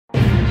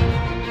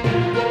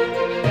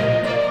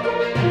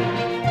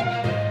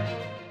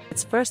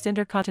first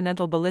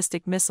intercontinental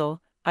ballistic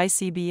missile,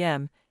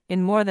 ICBM,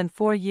 in more than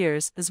 4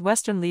 years as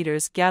Western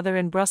leaders gather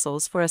in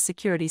Brussels for a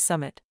security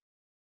summit.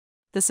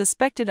 The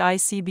suspected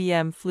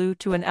ICBM flew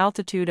to an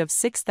altitude of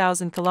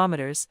 6,000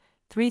 kilometers,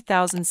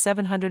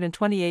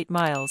 3,728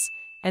 miles,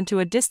 and to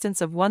a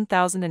distance of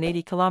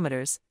 1,080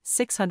 kilometers,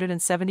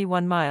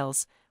 671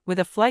 miles, with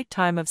a flight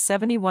time of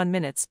 71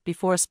 minutes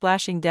before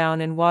splashing down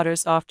in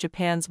waters off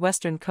Japan's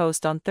western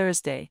coast on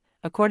Thursday,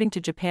 according to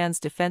Japan's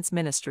defense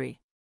ministry.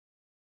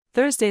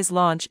 Thursday's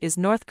launch is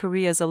North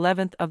Korea's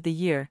 11th of the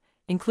year,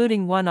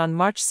 including one on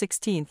March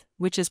 16,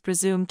 which is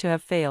presumed to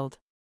have failed.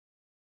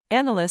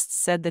 Analysts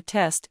said the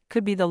test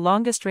could be the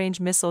longest-range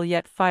missile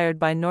yet fired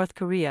by North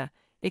Korea,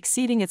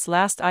 exceeding its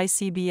last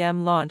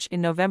ICBM launch in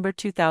November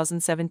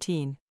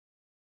 2017.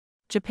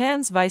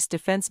 Japan's Vice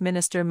Defense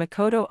Minister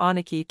Makoto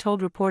Oniki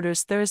told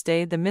reporters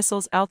Thursday the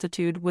missile's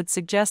altitude would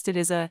suggest it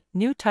is a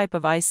new type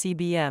of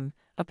ICBM,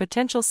 a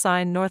potential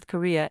sign North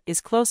Korea is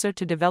closer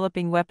to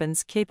developing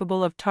weapons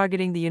capable of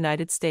targeting the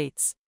United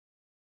States.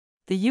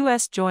 The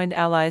U.S. joined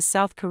allies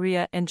South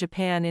Korea and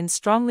Japan in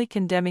strongly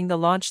condemning the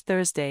launch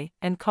Thursday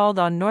and called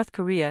on North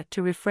Korea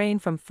to refrain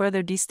from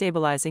further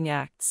destabilizing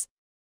acts.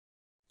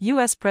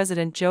 U.S.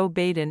 President Joe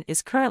Biden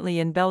is currently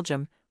in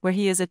Belgium, where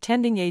he is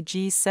attending a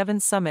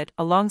G7 summit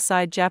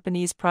alongside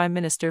Japanese Prime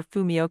Minister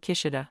Fumio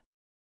Kishida.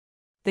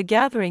 The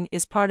gathering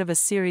is part of a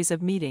series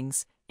of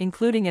meetings,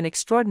 including an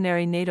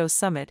extraordinary NATO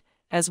summit,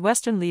 as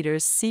Western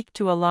leaders seek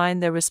to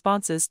align their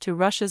responses to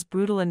Russia's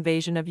brutal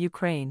invasion of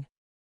Ukraine.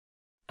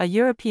 A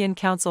European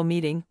Council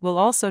meeting will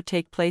also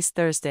take place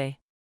Thursday.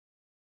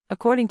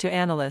 According to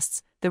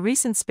analysts, the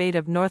recent spate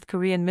of North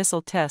Korean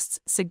missile tests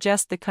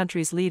suggest the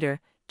country's leader,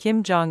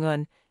 Kim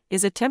Jong-un,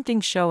 is attempting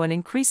to show an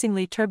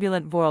increasingly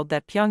turbulent world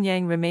that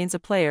Pyongyang remains a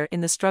player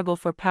in the struggle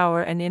for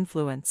power and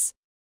influence.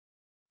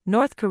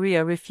 North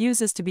Korea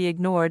refuses to be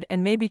ignored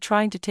and may be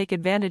trying to take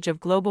advantage of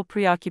global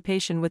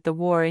preoccupation with the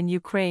war in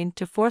Ukraine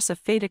to force a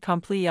fait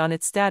accompli on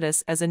its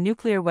status as a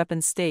nuclear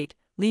weapons state,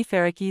 Lee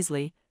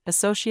Farrakheesley,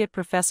 Associate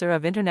Professor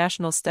of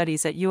International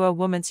Studies at Ua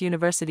Women's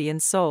University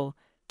in Seoul,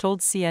 told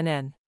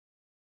CNN.